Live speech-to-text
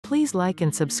Please like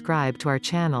and subscribe to our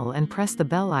channel and press the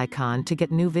bell icon to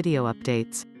get new video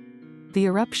updates. The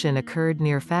eruption occurred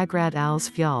near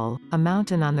Fagradalsfjall, a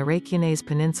mountain on the Reykjanes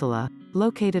Peninsula,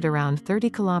 located around 30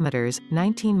 kilometers,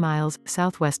 19 miles,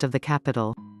 southwest of the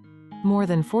capital. More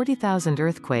than 40,000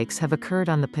 earthquakes have occurred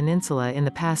on the peninsula in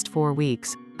the past 4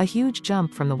 weeks, a huge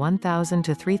jump from the 1,000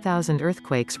 to 3,000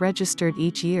 earthquakes registered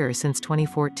each year since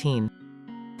 2014.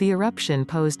 The eruption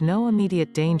posed no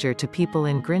immediate danger to people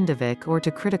in Grindavik or to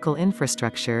critical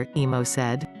infrastructure, IMO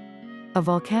said. A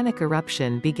volcanic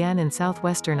eruption began in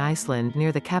southwestern Iceland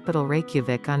near the capital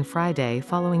Reykjavik on Friday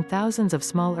following thousands of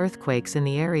small earthquakes in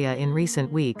the area in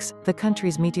recent weeks, the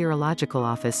country's meteorological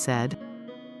office said.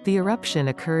 The eruption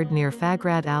occurred near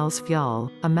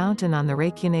Fagradalsfjall, a mountain on the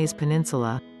Reykjanes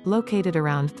Peninsula, located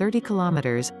around 30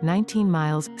 kilometers, 19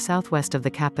 miles, southwest of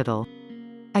the capital.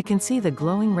 I can see the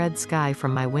glowing red sky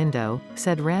from my window,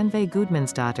 said Rannveig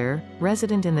Gudmundsdottir,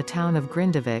 resident in the town of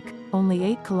Grindavik, only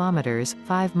 8 kilometers,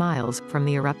 5 miles, from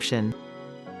the eruption.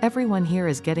 Everyone here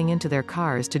is getting into their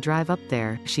cars to drive up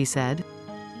there, she said.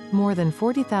 More than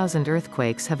 40,000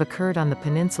 earthquakes have occurred on the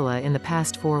peninsula in the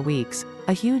past 4 weeks,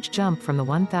 a huge jump from the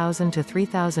 1,000 to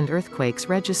 3,000 earthquakes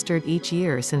registered each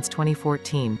year since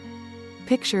 2014.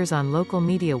 Pictures on local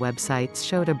media websites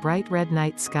showed a bright red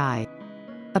night sky.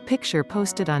 A picture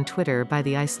posted on Twitter by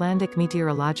the Icelandic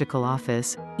Meteorological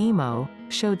Office, IMO,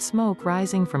 showed smoke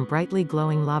rising from brightly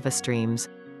glowing lava streams.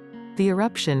 The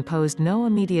eruption posed no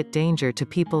immediate danger to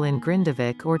people in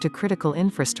Grindavik or to critical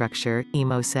infrastructure,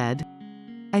 IMO said.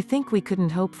 I think we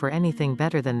couldn't hope for anything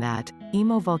better than that,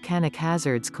 IMO Volcanic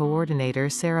Hazards Coordinator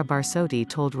Sarah Barsotti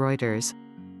told Reuters.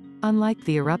 Unlike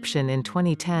the eruption in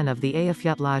 2010 of the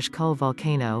Eyjafjallajökull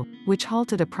volcano, which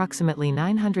halted approximately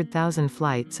 900,000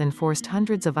 flights and forced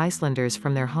hundreds of Icelanders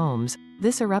from their homes,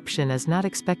 this eruption is not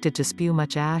expected to spew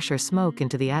much ash or smoke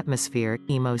into the atmosphere,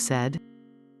 IMO said.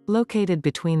 Located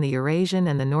between the Eurasian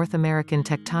and the North American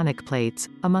tectonic plates,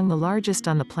 among the largest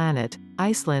on the planet,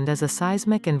 Iceland is a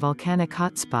seismic and volcanic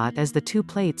hotspot as the two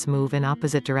plates move in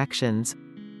opposite directions.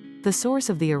 The source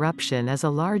of the eruption is a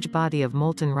large body of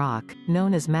molten rock,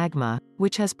 known as magma,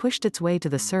 which has pushed its way to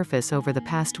the surface over the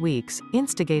past weeks,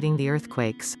 instigating the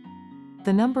earthquakes.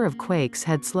 The number of quakes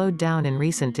had slowed down in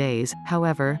recent days,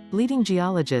 however, leading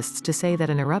geologists to say that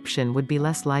an eruption would be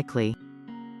less likely.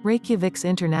 Reykjavik's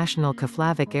International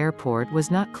Keflavik Airport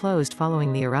was not closed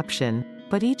following the eruption,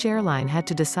 but each airline had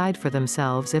to decide for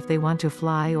themselves if they want to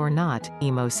fly or not,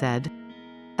 IMO said.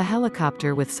 A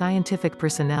helicopter with scientific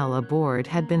personnel aboard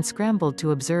had been scrambled to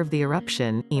observe the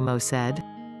eruption, IMO said.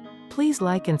 Please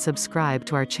like and subscribe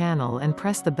to our channel and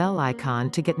press the bell icon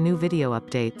to get new video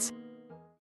updates.